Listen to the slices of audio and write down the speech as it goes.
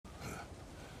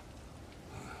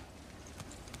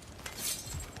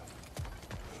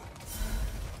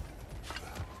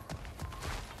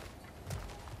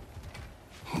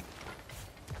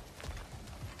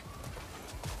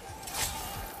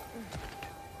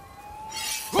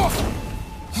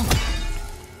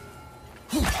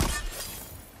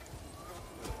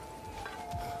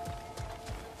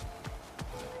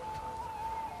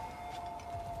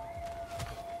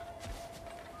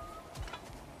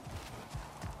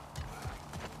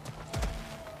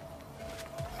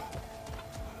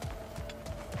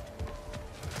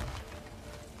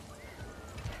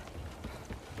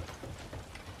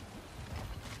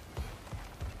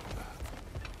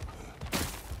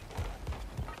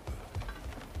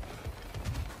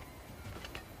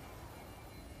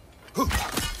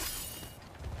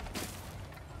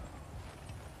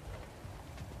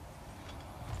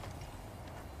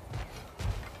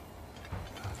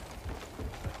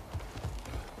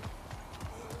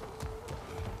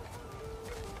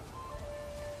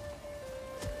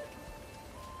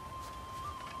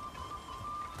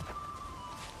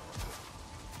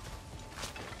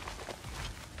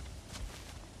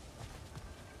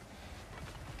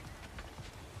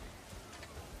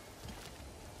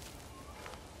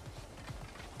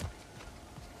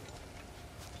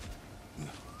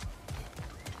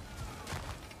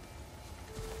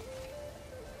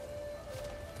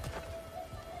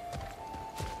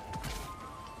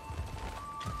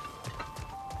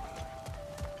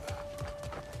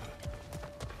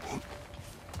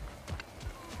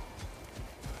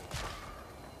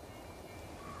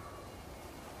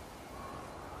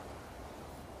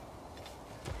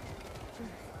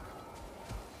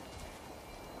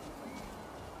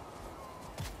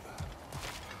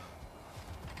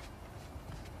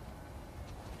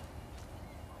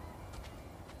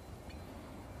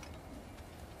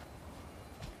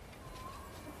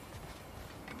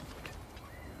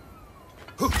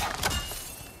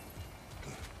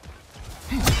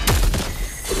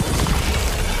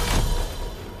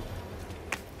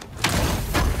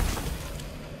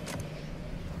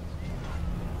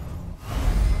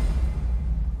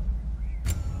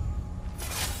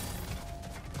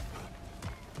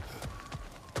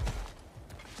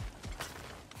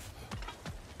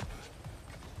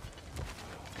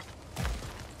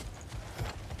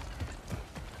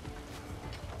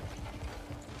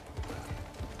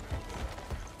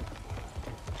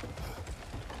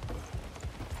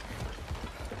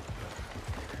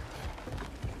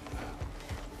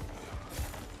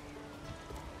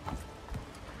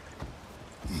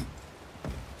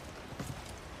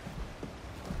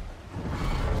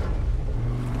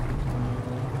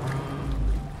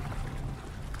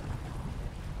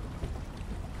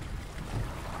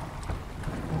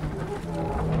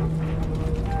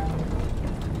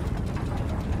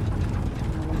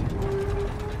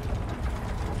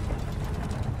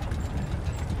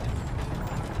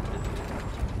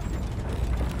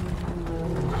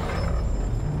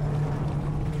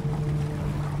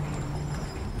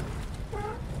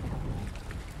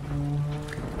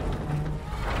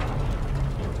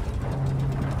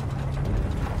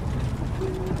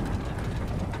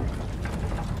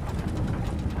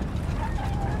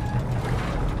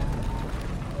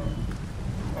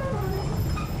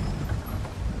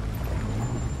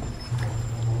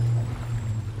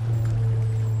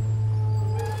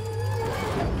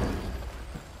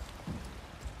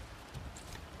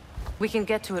We can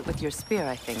get to it with your spear,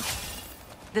 I think.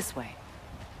 This way.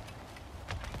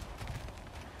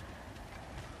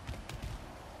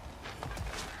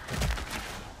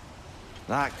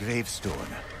 That gravestone.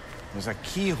 There's a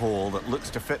keyhole that looks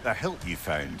to fit the hilt you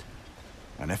found.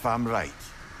 And if I'm right,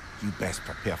 you best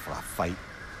prepare for a fight.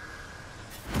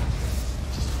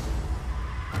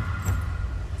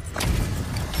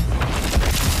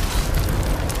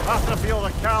 Have to feel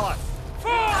the callus! For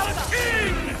the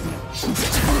king!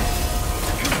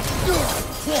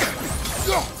 Fall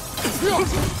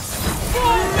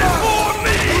before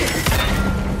me!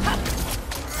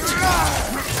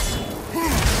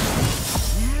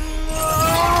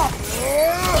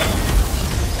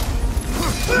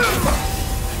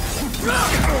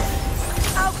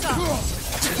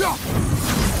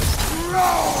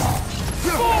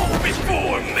 Fall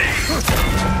before me!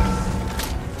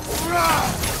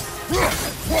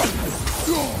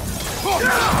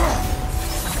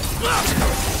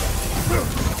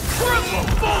 Triple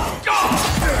full god!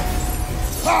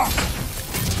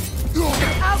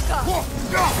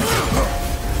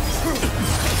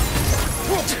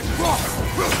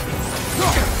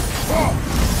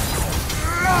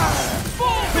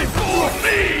 Fall before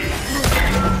me!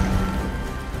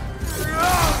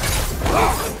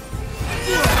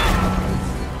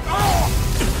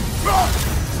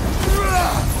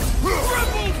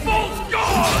 Triple false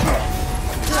god!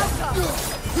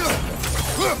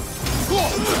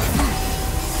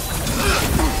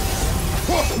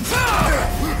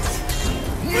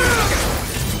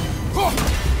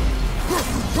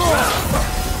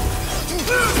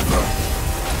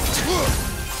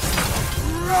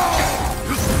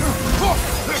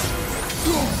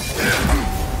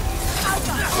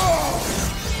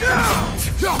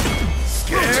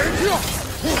 Scared? Triple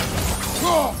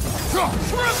false god!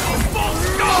 Fall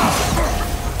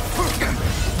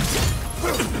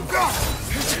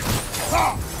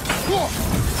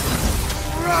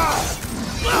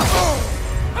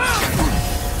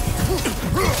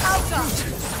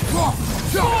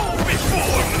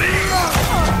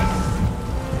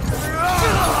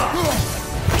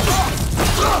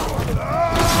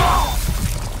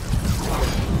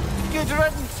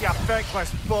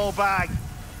ball bag!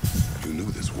 You knew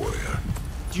this warrior.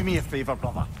 Do me a favor,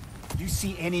 brother. You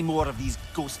see any more of these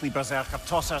ghostly berserker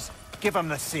tossers, give them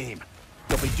the same.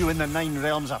 They'll be doing the Nine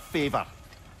Realms a favor.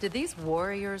 Did these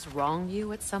warriors wrong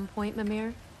you at some point,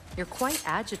 Mimir? You're quite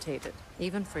agitated,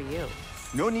 even for you.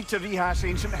 No need to rehash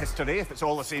ancient history if it's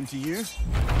all the same to you.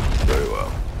 Very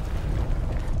well.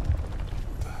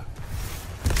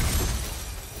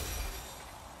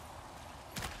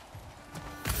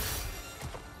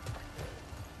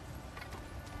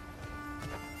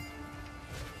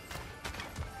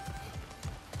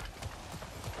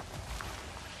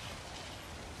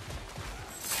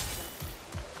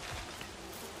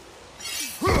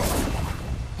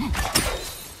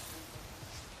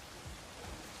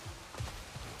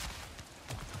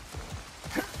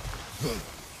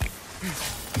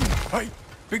 Hey,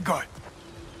 big guy.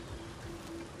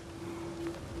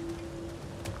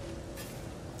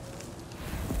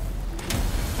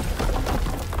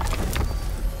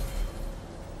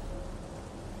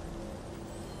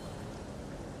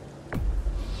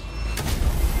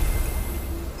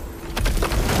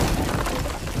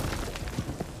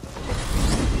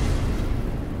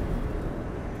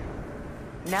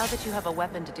 Now that you have a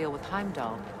weapon to deal with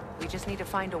Heimdall, we just need to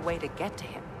find a way to get to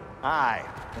him. Aye,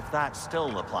 if that's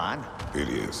still the plan. It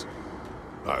is.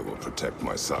 I will protect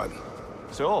my son.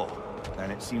 So, then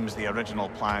it seems the original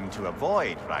plan to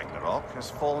avoid Ragnarök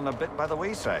has fallen a bit by the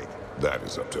wayside. That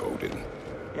is up to Odin.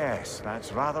 Yes,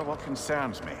 that's rather what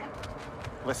concerns me.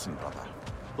 Listen, brother.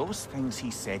 Those things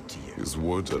he said to you. His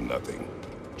words are nothing.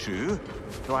 True,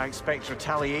 though I expect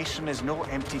retaliation is no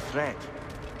empty threat.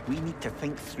 We need to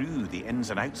think through the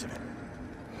ins and outs of it.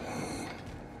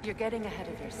 You're getting ahead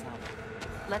of yourself.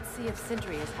 Let's see if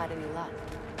Sindri has had any luck.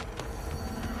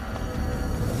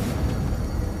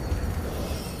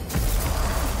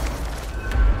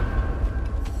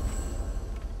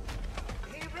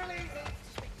 He really needs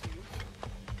to speak to you.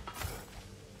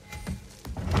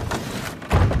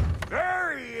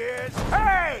 There he is!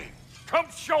 Hey! Come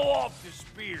show off the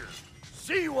spear.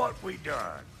 See what we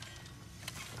done.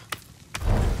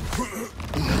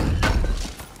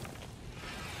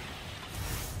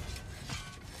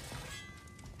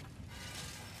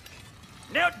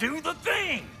 Now do the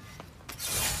thing!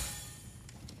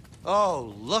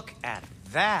 Oh, look at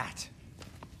that.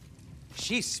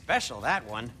 She's special, that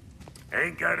one.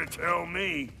 Ain't gotta tell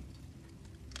me.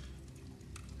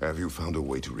 Have you found a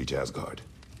way to reach Asgard?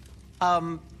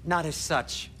 Not as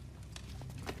such.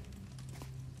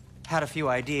 Had a few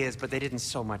ideas, but they didn't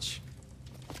so much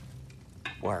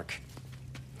work.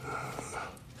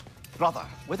 Brother,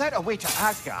 without a way to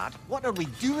Asgard, what are we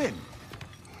doing?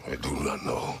 I do not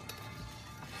know.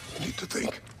 I need to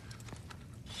think.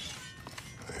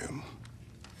 I am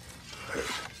tired.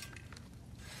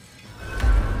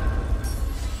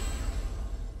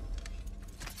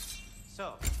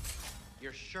 So,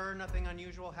 you're sure nothing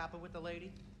unusual happened with the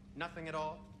lady? Nothing at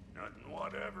all? Nothing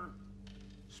whatever.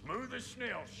 Smooth as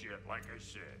snail shit, like I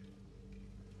said.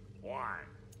 Why?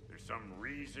 There's some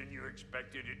reason you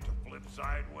expected it to flip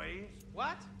sideways?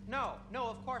 What? No,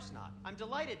 of course not. I'm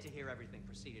delighted to hear everything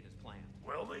proceeded as planned.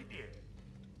 Well, they did.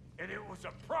 And it was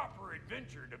a proper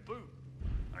adventure to boot.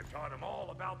 I taught them all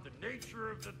about the nature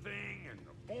of the thing and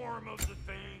the form of the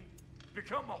thing.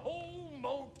 Become a whole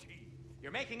motif.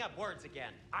 You're making up words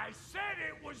again. I said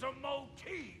it was a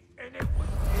motif, and it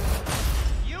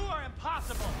was... You are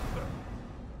impossible!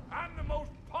 I'm the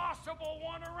most possible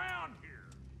one around here.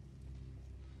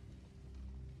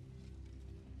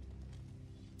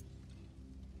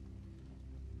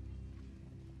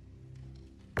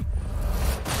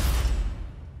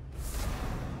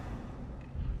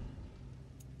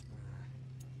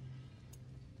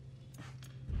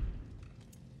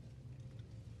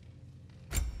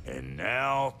 And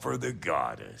now for the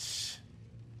goddess.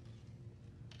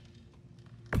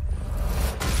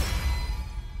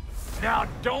 Now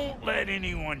don't let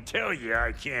anyone tell you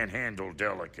I can't handle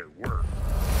delicate work.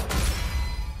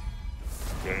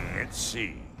 Can't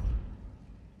see.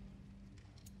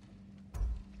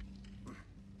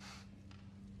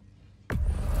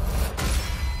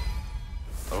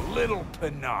 A little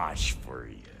panache for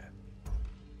you.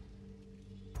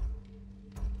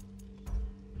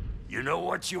 You know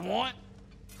what you want?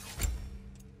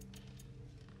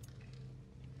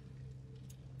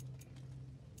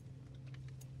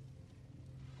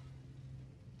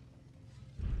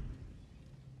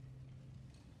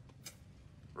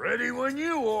 Ready when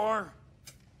you are.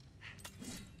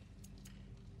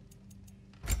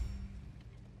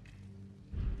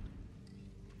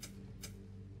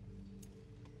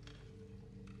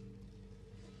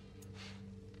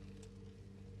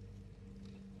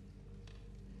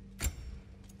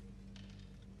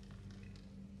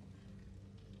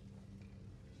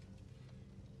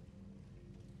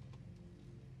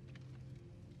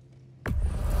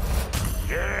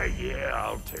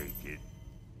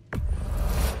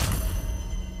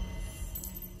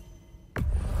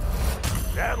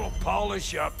 That'll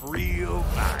polish up real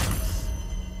nice.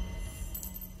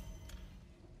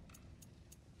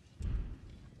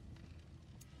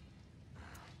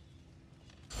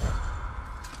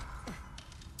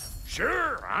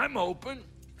 Sure, I'm open.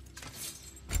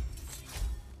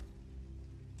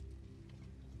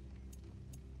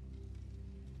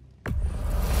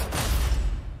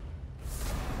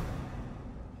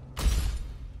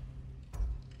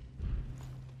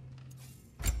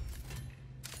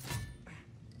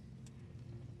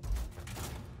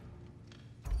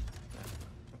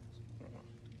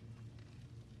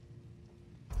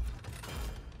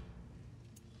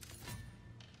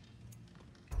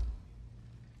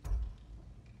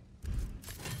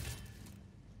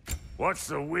 What's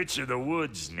the Witch of the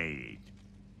Woods need?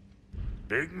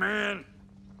 Big man?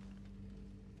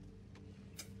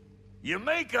 You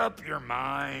make up your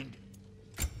mind.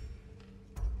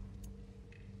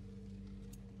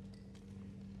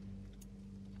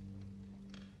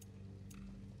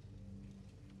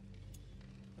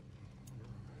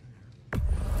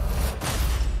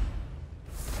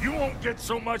 You won't get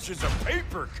so much as a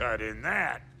paper cut in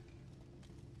that.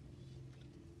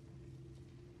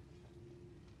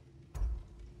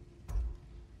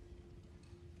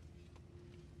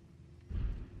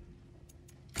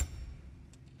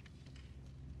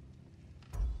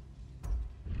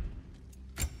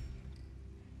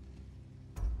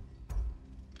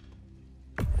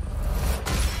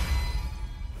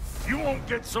 You won't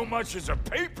get so much as a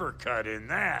paper cut in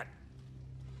that.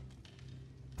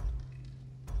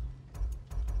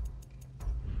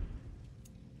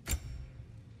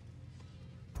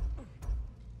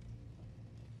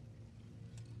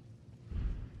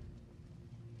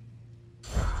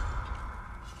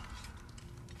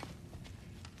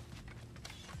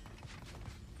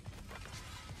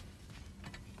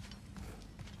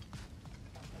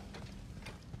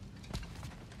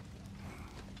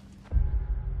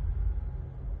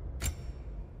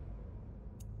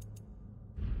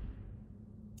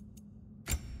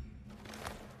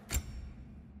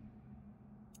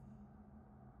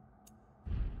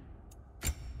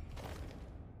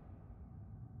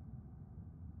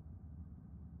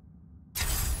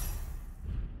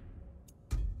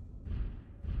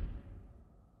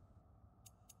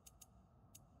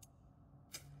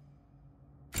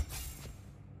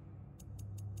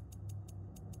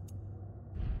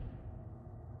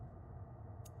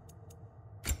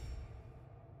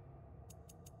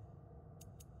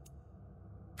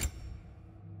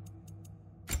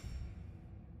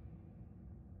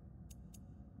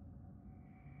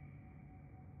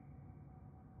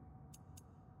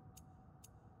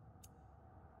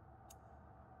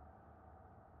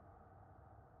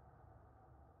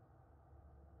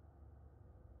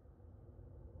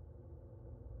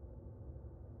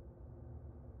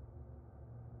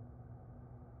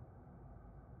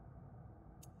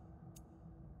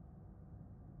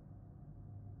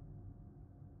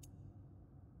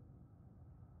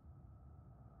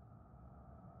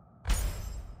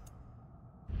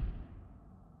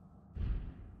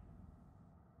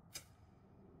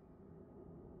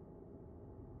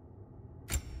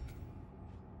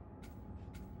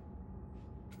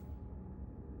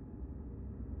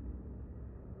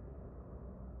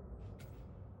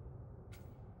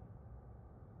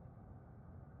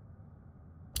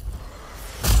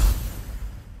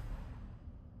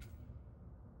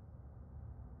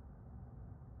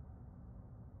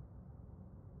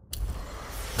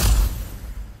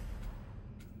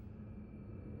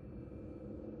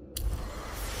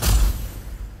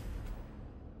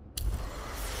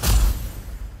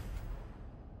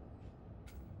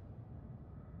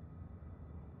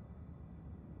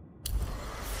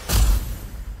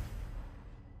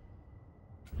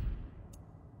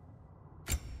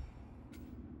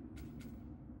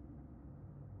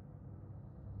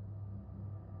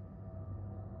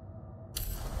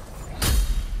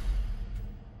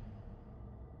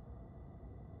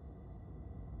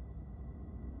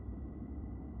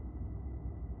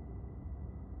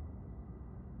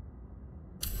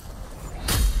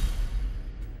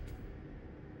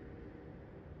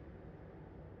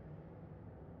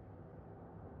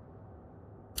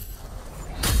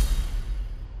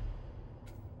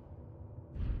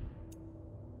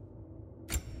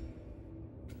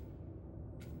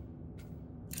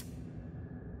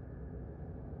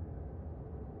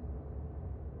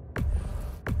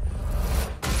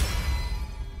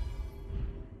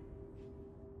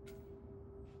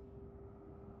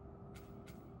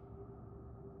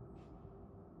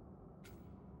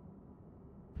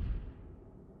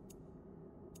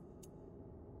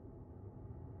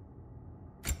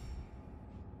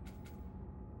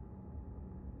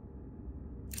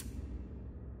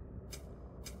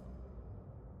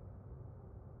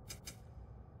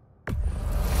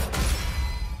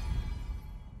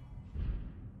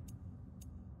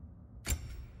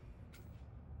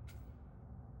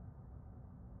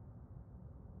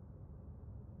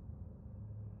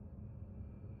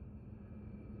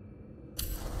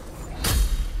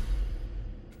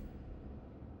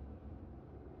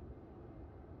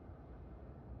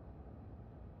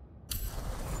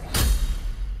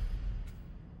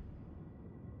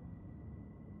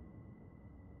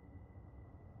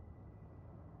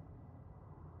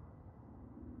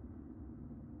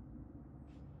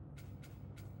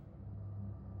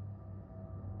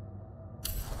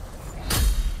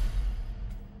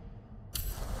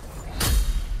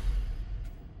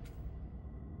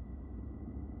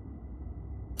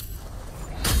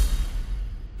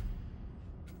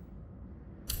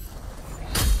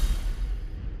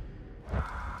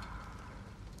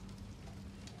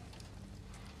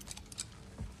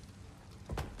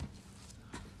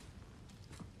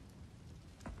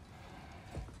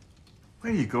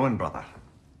 Where are you going, brother?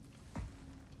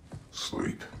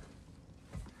 Sleep.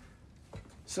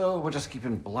 So we're just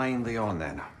keeping blindly on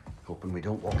then, hoping we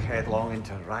don't walk headlong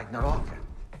into Ragnarök.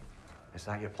 Is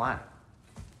that your plan?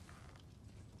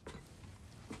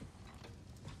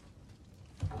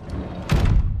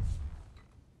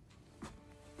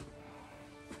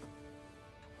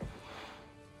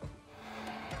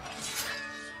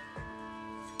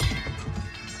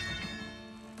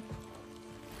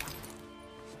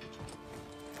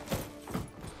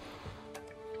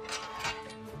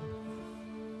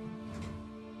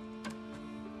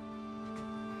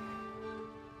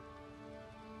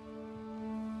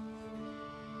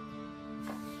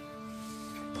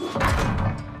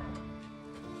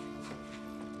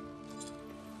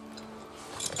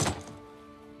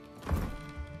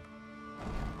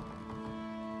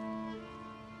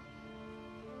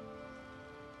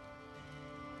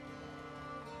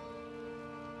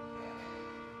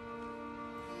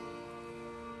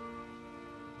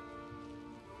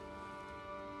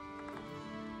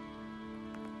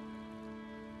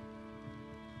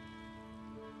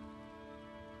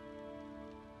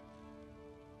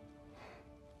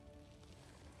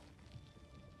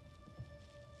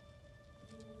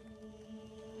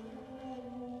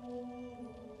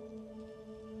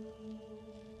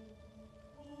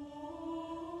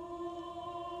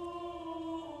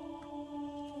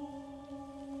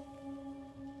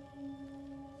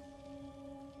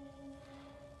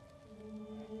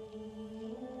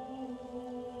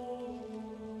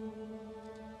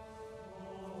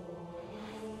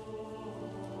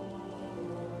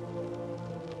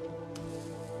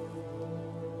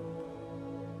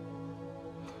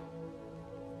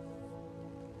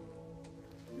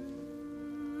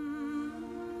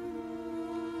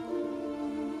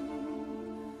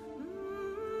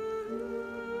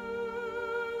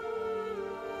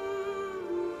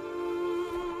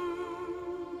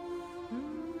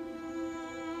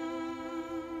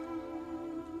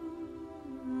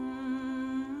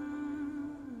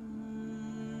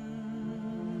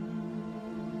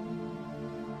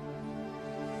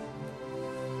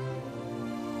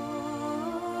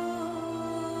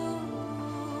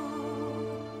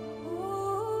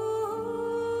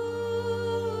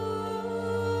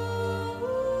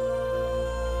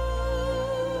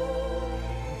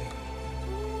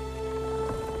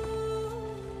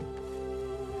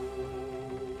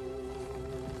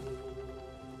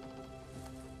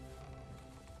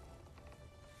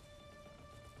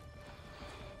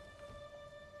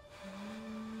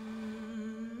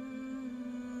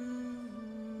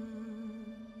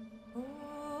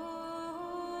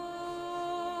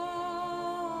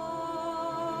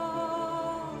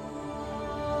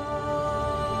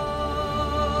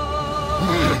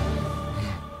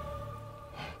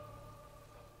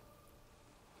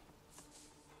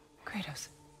 Kratos.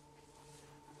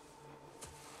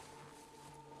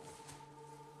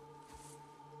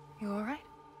 You all right?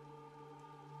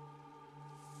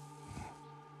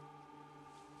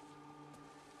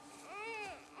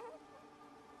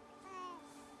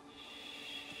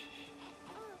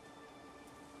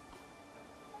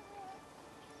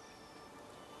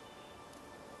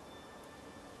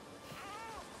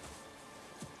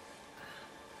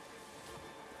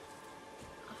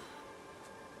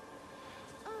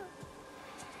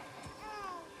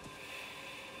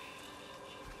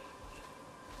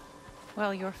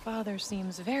 Well, your father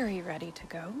seems very ready to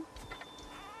go.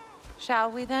 Shall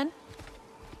we then?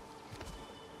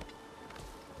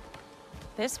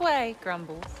 This way,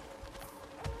 Grumbles.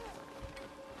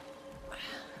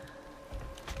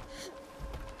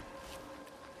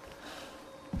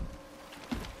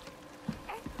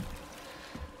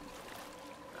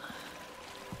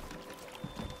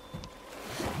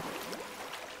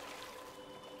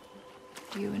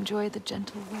 Do you enjoy the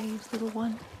gentle waves, little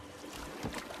one?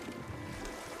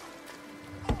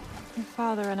 Your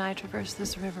father and I traverse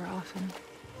this river often.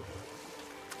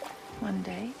 One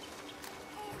day,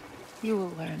 you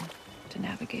will learn to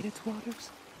navigate its waters.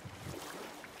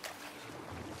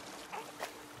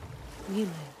 We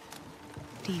live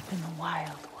deep in the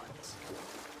wild woods.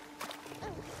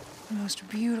 The most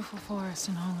beautiful forest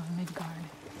in all of Midgard.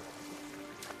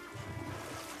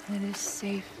 And it is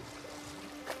safe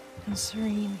and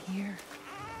serene here.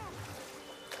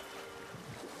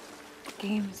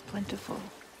 Game is plentiful,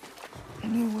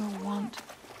 and you will want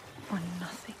for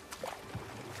nothing.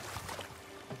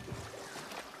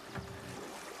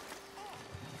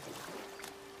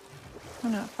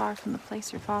 We're not far from the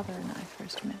place your father and I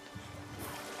first met.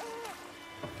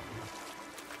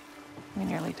 We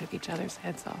nearly took each other's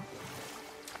heads off.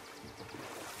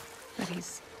 But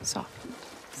he's softened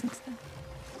since then.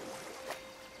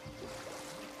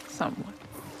 Somewhat.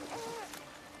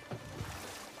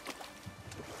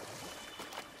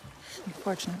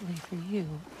 Unfortunately for you,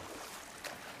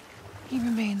 he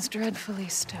remains dreadfully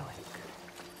stoic.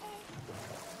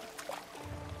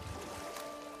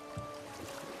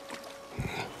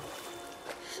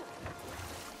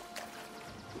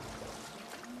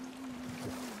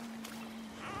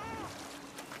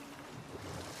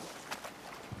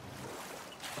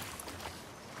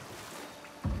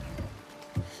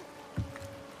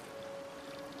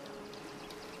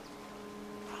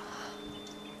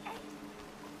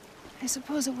 I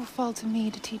suppose it will fall to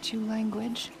me to teach you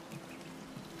language.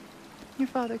 Your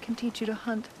father can teach you to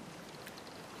hunt.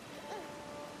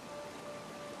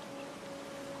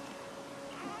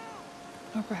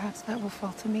 Or perhaps that will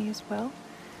fall to me as well,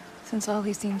 since all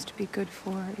he seems to be good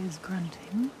for is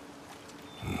grunting.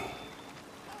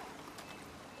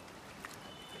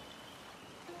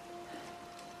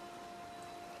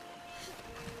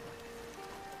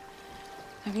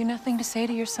 Have you nothing to say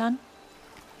to your son?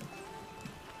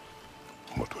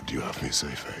 What would you have me say,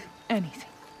 Faye? Anything.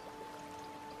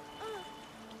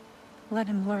 Let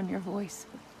him learn your voice.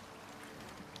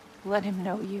 Let him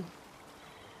know you.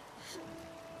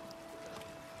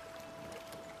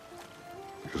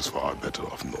 He is far better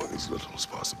off knowing as little as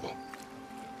possible.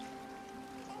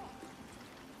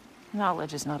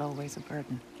 Knowledge is not always a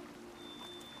burden.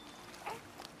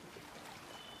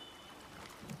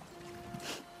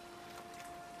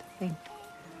 To think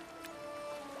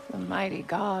the mighty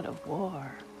god of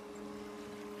war,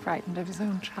 frightened of his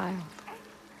own child.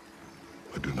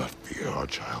 I do not fear our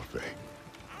child, Faye.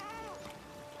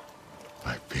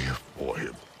 I fear for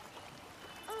him.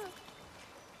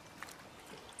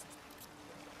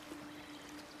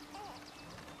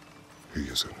 He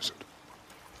is innocent.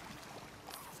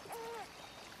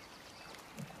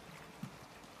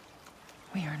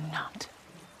 We are not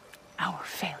our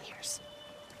failures.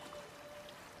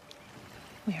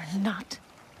 We are not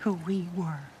who we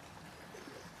were.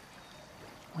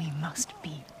 We must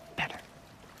be better.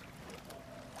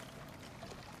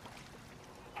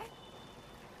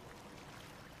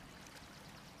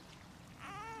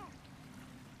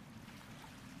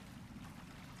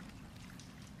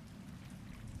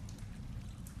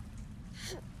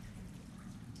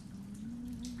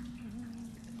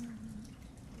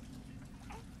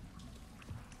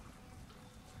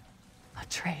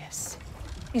 Atreus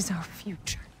is our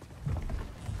future.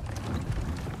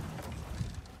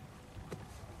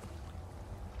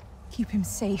 Keep him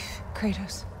safe,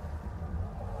 Kratos.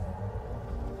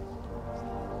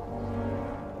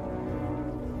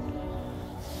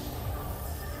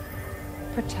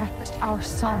 Protect our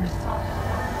son.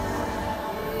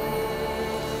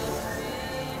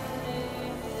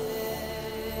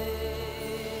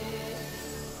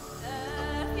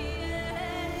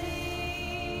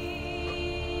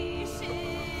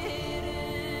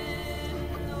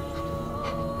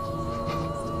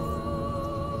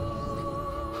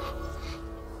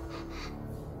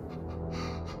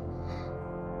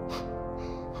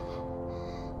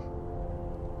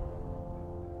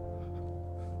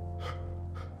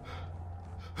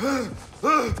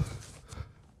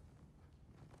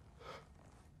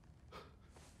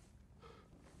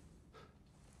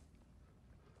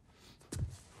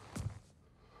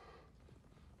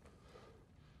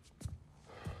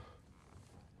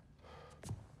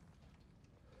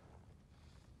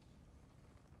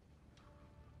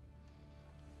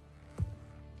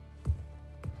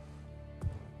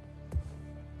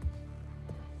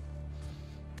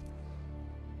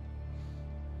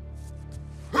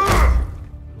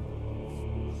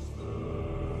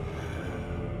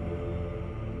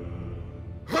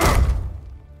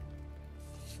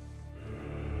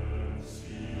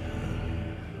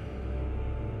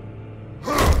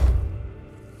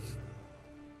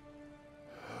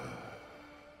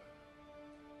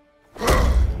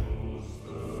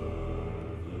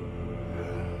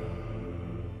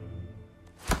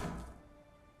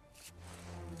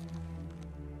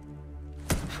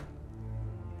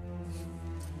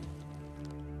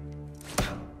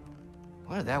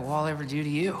 What did that wall ever do to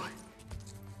you?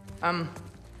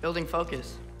 Building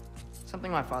focus. Something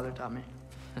my father taught me.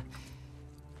 Did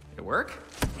it work?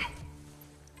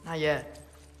 Not yet.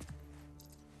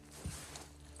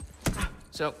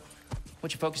 So,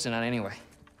 what you focusing on anyway?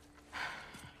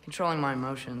 Controlling my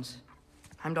emotions.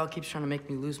 Heimdall keeps trying to make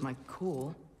me lose my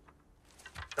cool.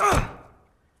 I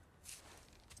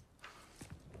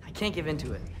can't give in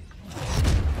to it.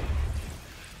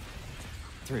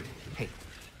 Through. Hey,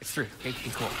 it's through. Hey,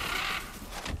 be cool.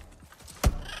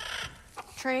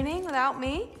 Training without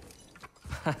me?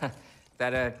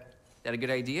 That a good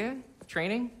idea?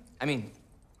 Training? I mean,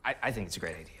 I think it's a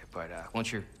great idea, but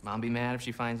won't your mom be mad if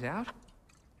she finds out?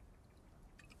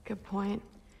 Good point.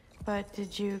 But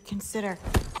did you consider?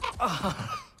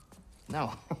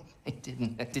 No, I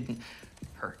didn't. That didn't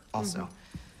hurt, also.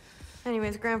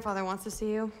 Anyways, grandfather wants to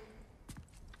see you.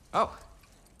 Oh,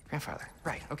 grandfather.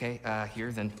 Right, okay.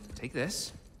 Here, then take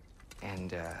this.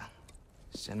 And,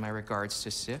 send my regards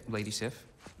to Sif, Lady Sif.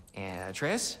 And,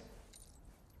 Triss?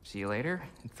 See you later.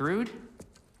 And Thrud?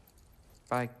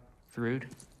 Bye, Thrud.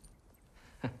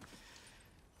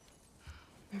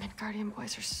 Midgardian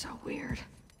boys are so weird.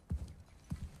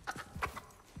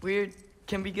 Weird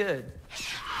can be good.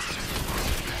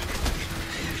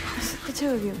 It's the two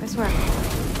of you, I swear.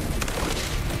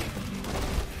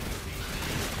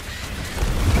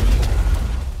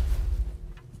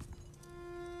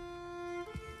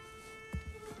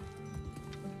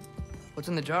 What's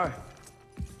in the jar?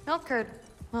 Milk curd,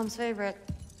 Mom's favorite.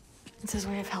 It's his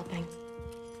way of helping.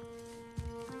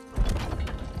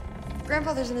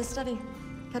 Grandfather's in his study.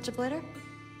 Catch up later?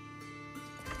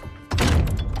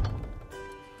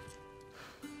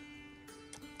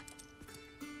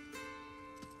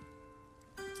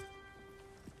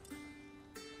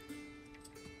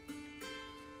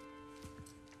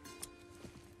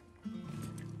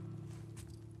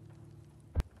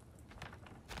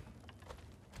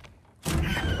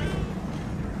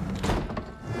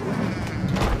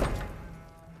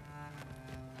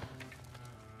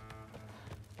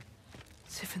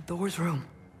 Sif and Thor's room.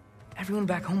 Everyone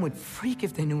back home would freak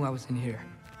if they knew I was in here.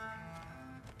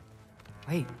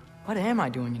 Wait, what am I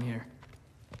doing in here?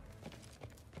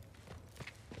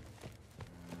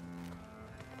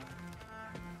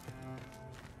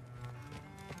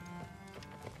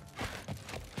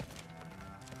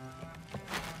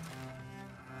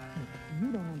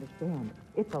 You don't understand.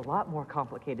 It's a lot more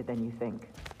complicated than you think.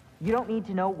 You don't need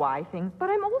to know why things...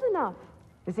 But I'm old enough.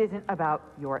 This isn't about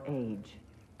your age.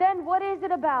 Then what is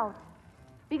it about?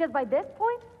 Because by this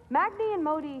point, Magni and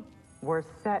Modi... Were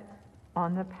set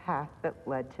on the path that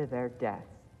led to their deaths.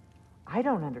 I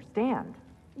don't understand.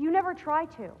 You never try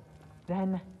to.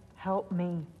 Then help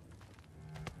me.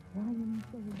 Why am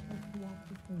I so impressed to walk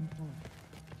the same path?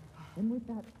 And with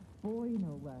that boy,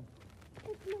 no less.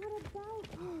 It's not about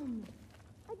him.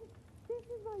 This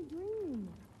is my dream.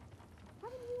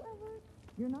 Haven't you ever...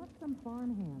 You're not some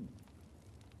farmhand.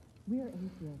 We're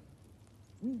atheists.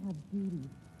 We have duties,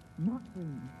 not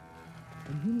dreams.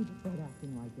 And you need to start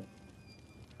acting like it.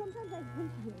 Sometimes I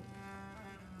hate you.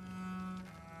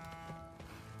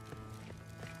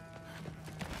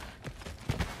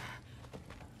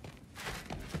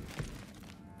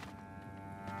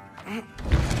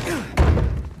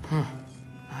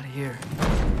 Out of here.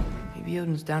 Maybe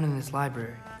Odin's down in this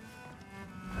library.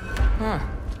 Huh.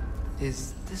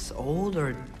 Is this old,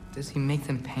 or does he make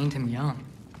them paint him young?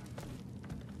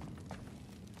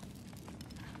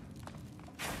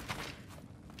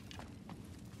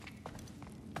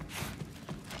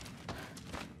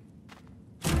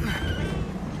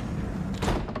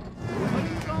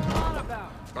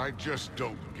 I just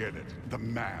don't get it. The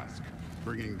mask.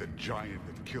 Bringing the giant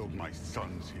that killed my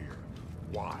sons here.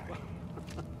 Why?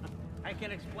 I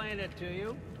can explain it to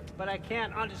you, but I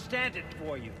can't understand it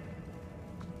for you.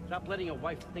 Stop letting your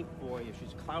wife think for you.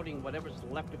 She's clouding whatever's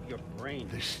left of your brain.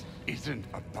 This isn't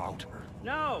about her.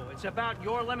 No, it's about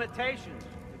your limitations.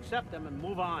 Accept them and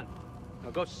move on. Now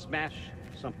go smash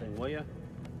something, will you?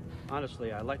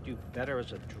 Honestly, I liked you better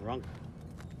as a drunk.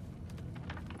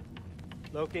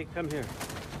 Loki, come here.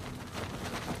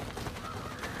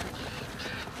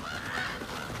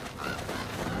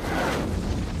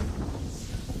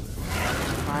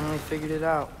 Finally figured it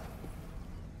out.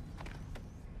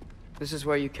 This is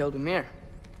where you killed Ymir,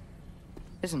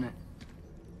 isn't it?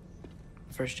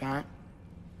 First giant.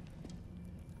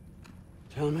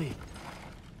 Tell me,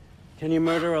 can you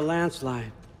murder a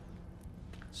landslide?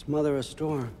 Smother a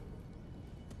storm?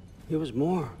 He was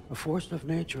more, a force of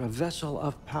nature, a vessel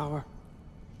of power.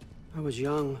 I was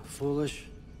young, foolish,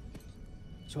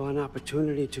 saw an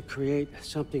opportunity to create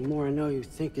something more. I know you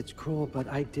think it's cruel, but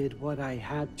I did what I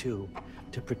had to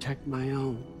protect my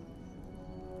own.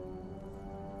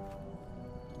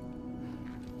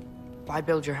 Why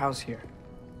build your house here?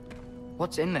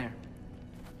 What's in there?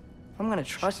 I'm gonna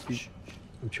trust you.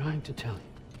 I'm trying to tell you.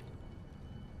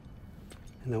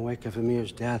 In the wake of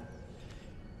Ymir's death,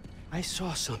 I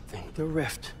saw something, the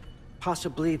rift.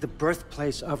 Possibly the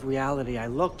birthplace of reality. I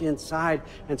looked inside,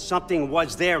 and something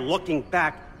was there looking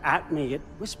back at me. It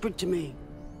whispered to me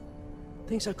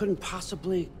things I couldn't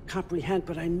possibly comprehend,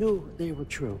 but I knew they were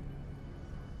true.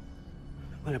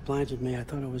 When it blinded me, I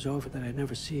thought it was over, that I'd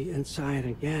never see inside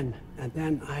again. And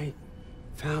then I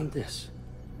found this.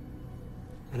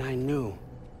 And I knew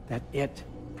that it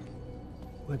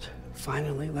would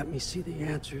finally let me see the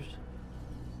answers.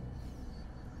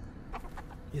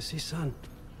 You see, son,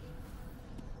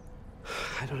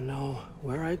 I don't know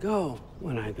where I go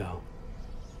when I go.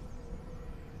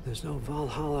 There's no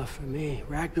Valhalla for me.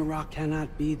 Ragnarok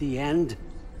cannot be the end.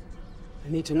 I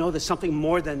need to know there's something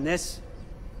more than this.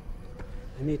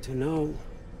 I need to know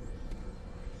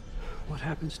what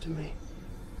happens to me.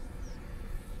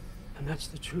 And that's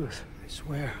the truth, I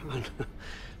swear, on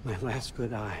my last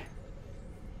good eye.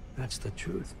 That's the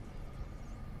truth.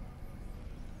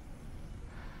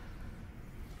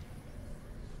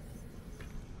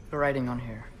 The writing on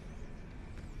here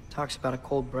talks about a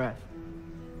cold breath.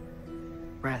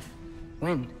 Breath.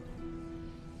 Wind.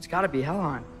 It's gotta be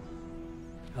Hellheim.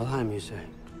 Hellheim, you say?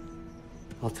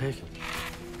 I'll take it.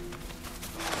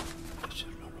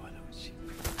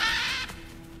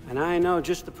 And I know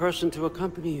just the person to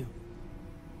accompany you.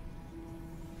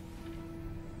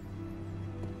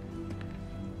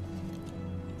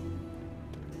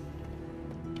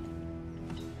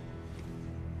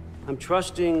 I'm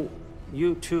trusting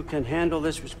you two can handle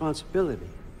this responsibility.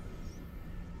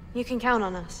 You can count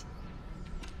on us.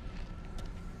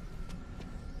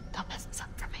 Don't mess this up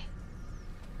for me.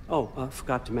 Oh,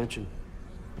 forgot to mention.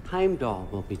 Heimdall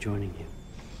will be joining you.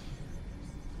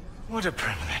 What a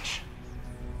privilege.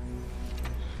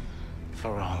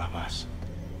 For all of us.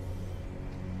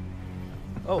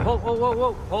 Oh,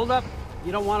 whoa, hold up.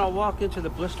 You don't want to walk into the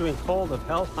blistering cold of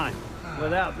Hellheim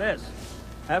without this.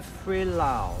 Every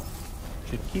Lao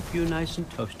should keep you nice and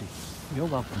toasty. You're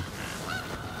welcome.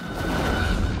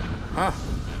 Huh.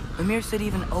 Ymir said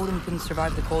even Odin couldn't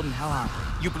survive the cold in Hellheim.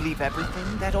 You believe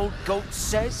everything that old goat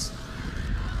says?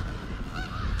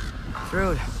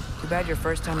 Rude. Too bad your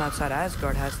first time outside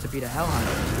Asgard has to be to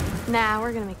Helheim. Nah,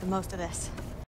 we're gonna make the most of this.